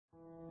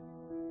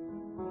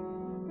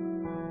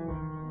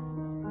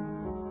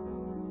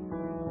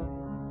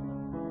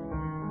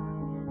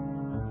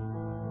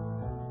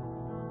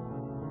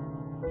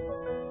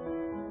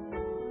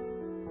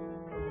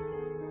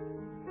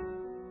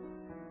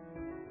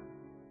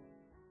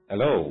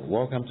Hello,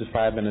 welcome to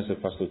 5 Minutes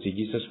with Pastor T.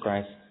 Jesus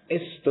Christ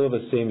is still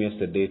the same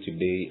yesterday,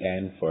 today,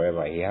 and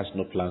forever. He has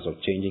no plans of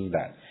changing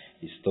that.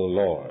 He's still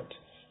Lord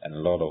and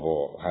Lord of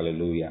all.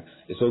 Hallelujah.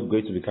 It's so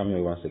great to be coming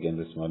here once again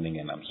this morning,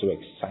 and I'm so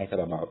excited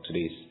about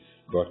today's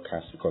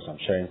broadcast because I'm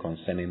sharing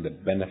concerning the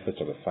benefits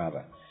of the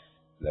Father.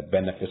 The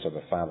benefits of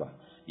the Father.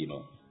 You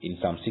know, in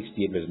Psalm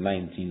 68 verse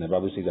 19, the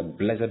Bible says that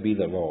blessed be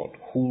the Lord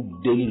who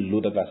daily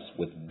loaded us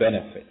with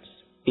benefits.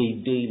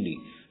 He daily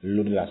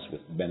loaded us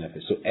with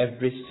benefits. So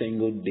every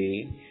single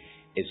day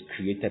is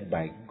created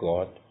by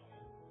God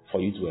for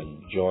you to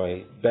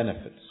enjoy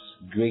benefits,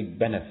 great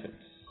benefits.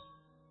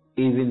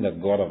 Even the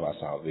God of our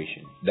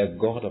salvation, the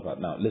God of our,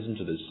 now listen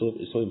to this,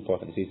 it's so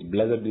important. It says,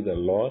 blessed be the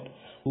Lord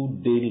who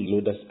daily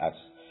loaded us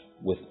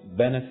with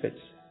benefits,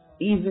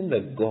 even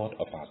the God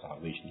of our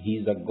salvation. He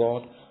is the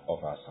God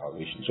of our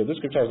salvation. So this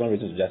scripture is not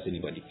written to just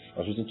anybody. It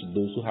was written to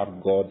those who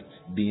have God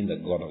being the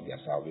God of their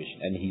salvation.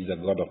 And He's the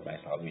God of my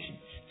salvation.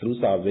 Through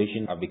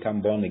salvation, I've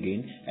become born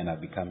again and I've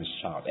become His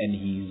child. And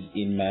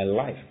He's in my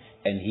life.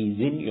 And He's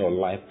in your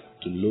life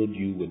to load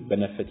you with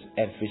benefits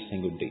every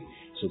single day.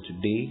 So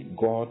today,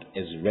 God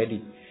is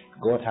ready.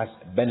 God has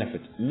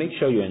benefits. Make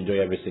sure you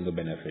enjoy every single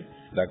benefit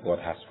that God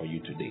has for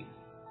you today.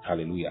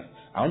 Hallelujah.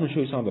 I want to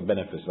show you some of the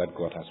benefits that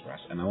God has for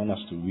us. And I want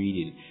us to read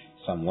in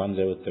Psalm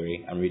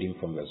 103. I'm reading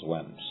from verse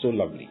 1. So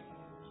lovely.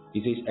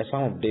 It says, a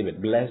Psalm of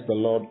David, bless the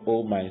Lord,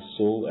 O my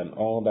soul, and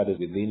all that is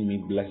within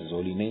me, bless His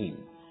holy name.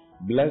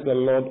 Bless the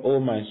Lord, O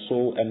my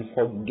soul, and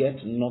forget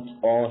not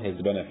all His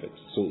benefits.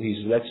 So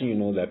He's letting you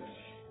know that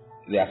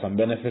there are some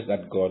benefits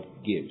that God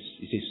gives.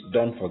 He says,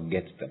 don't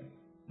forget them.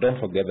 Don't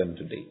forget them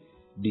today.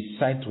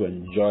 Decide to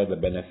enjoy the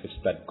benefits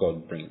that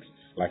God brings.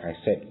 Like I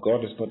said,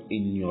 God is not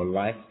in your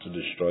life to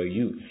destroy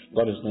you.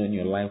 God is not in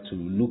your life to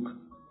look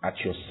at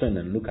your sin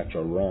and look at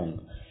your wrong.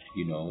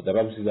 You know, the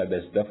Bible says that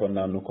there's therefore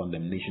now no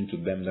condemnation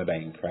to them that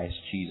are in Christ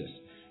Jesus.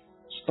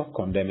 Stop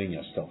condemning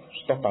yourself.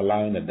 Stop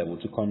allowing the devil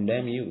to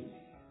condemn you.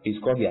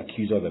 He's called the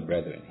accuser of the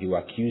brethren. He will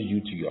accuse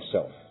you to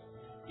yourself.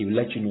 He will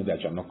let you know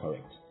that you're not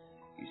correct.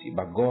 You see,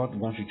 but God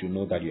wants you to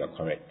know that you are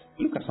correct.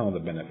 Look at some of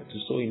the benefits.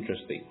 It's so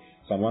interesting.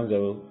 Psalm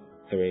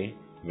 103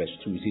 verse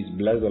 2, it says,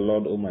 bless the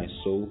Lord, O my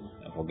soul,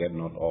 and forget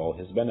not all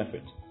His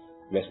benefits.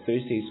 Verse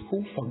 3 says,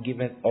 who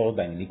forgiveth all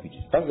thy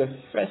iniquities? That's the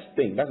first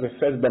thing. That's the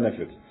first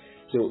benefit.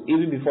 So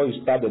even before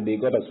you start the day,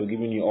 God has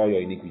forgiven you all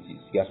your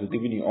iniquities. He has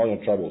forgiven you all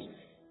your troubles.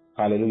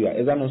 Hallelujah.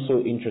 Is that not so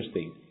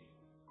interesting?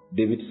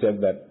 David said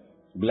that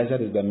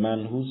blessed is the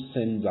man whose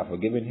sins are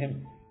forgiven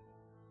him,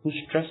 whose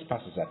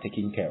trespasses are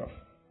taken care of.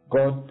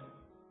 God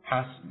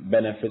has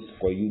benefits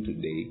for you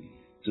today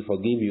to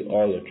forgive you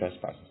all your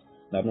trespasses.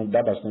 Now,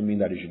 that does not mean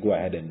that you should go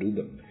ahead and do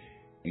them.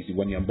 You see,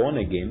 when you're born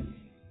again,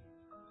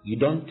 you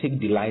don't take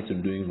delight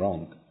in doing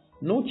wrong.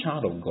 No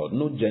child of God,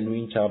 no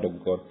genuine child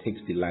of God takes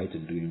delight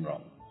in doing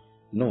wrong.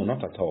 No,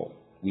 not at all.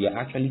 We are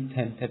actually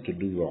tempted to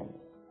do wrong.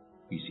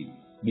 You see,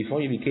 before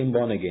you became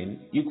born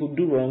again, you could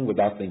do wrong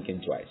without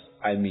thinking twice.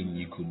 I mean,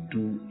 you could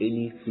do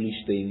any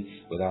foolish thing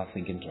without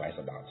thinking twice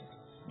about it.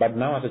 But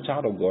now as a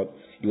child of God,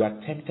 you are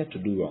tempted to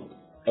do wrong.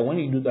 And when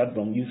you do that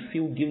wrong, you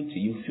feel guilty,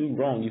 you feel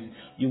wrong,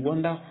 you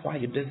wonder why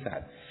you did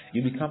that.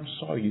 You become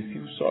sorry, you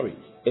feel sorry.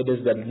 It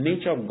is the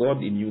nature of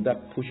God in you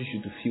that pushes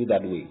you to feel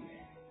that way.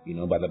 You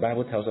know, but the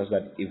Bible tells us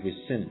that if we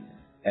sin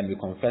and we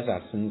confess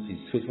our sins, He's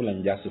faithful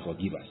and just to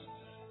forgive us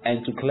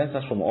and to cleanse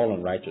us from all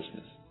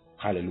unrighteousness.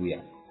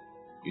 Hallelujah.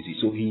 You see,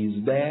 so He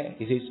is there.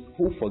 He says,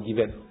 who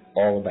forgiveth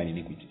all thine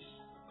iniquities?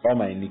 All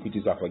my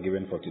iniquities are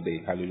forgiven for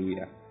today.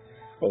 Hallelujah.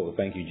 Oh,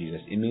 thank you,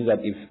 Jesus. It means that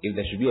if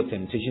there should be a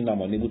temptation that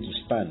I'm unable to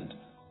stand,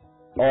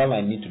 all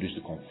I need to do is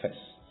to confess.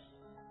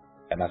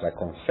 And as I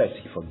confess,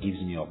 He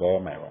forgives me of all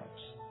my wrongs.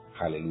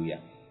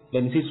 Hallelujah.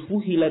 Then He says, who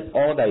healeth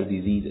all thy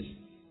diseases?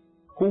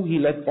 Who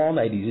healeth all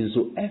thy diseases?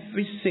 So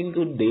every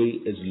single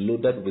day is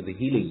loaded with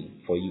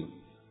healing for you.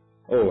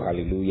 Oh,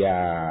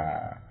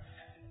 hallelujah.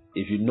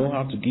 If you know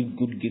how to give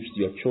good gifts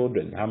to your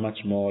children, how much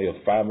more your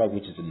Father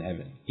which is in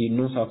heaven? He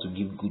knows how to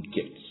give good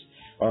gifts.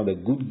 One of the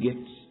good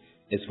gifts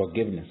is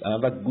forgiveness.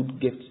 Another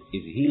good gift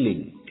is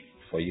healing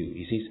for you.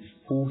 He says,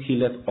 who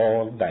healeth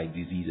all thy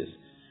diseases?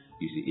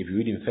 You see, if you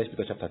read in 1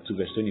 Peter chapter 2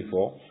 verse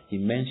 24, he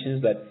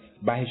mentions that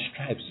by His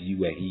stripes you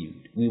were healed.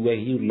 We were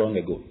healed long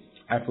ago.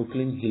 I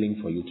proclaim healing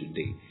for you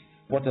today.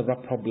 Whatever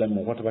problem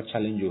or whatever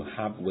challenge you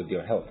have with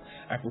your health,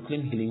 I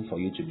proclaim healing for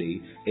you today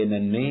in a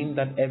name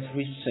that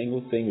every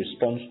single thing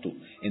responds to,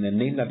 in a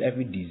name that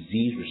every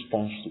disease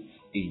responds to,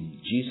 in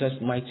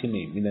Jesus' mighty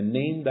name, in the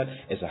name that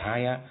is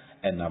higher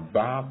and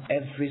above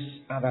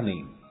every other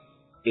name,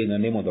 in the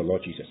name of the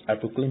Lord Jesus. I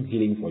proclaim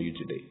healing for you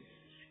today.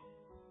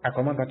 I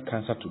command that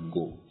cancer to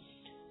go.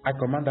 I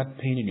command that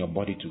pain in your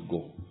body to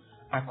go.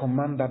 I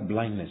command that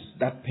blindness,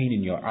 that pain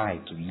in your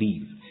eye to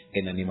leave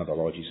in the name of the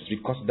Lord Jesus.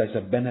 Because there's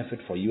a benefit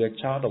for you. A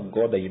child of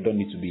God that you don't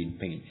need to be in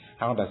pain.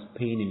 How does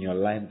pain in your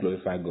life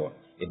glorify God?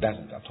 It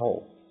doesn't at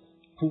all.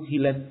 Who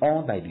healeth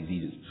all thy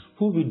diseases?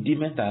 Who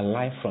redeemeth thy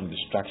life from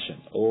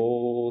destruction?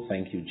 Oh,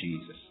 thank you,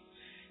 Jesus.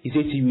 He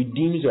says He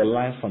redeems your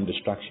life from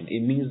destruction.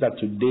 It means that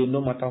today,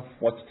 no matter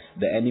what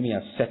the enemy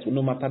has set,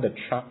 no matter the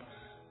trap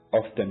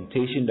of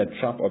temptation, the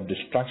trap of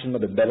distraction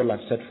that the devil has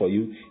set for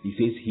you, he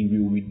says he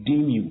will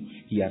redeem you.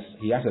 He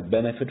has a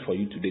benefit for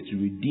you today to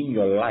redeem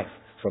your life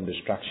from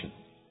distraction.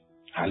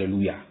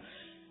 Hallelujah.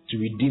 To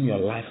redeem your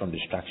life from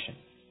distraction.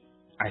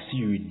 I see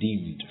you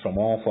redeemed from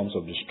all forms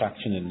of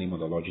distraction in the name of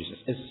the Lord Jesus.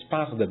 It's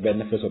part of the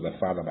benefits of the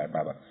Father, my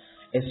brother.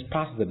 It's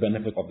part of the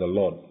benefit of the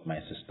Lord, my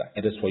sister.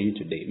 It is for you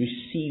today.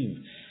 Receive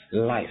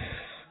life,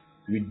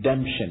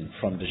 redemption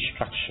from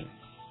distraction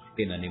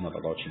in the name of the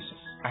Lord Jesus.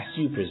 I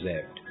see you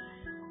preserved.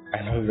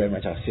 I love you very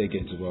much. I'll see you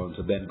again tomorrow.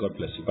 Until then, God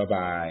bless you.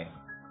 Bye-bye.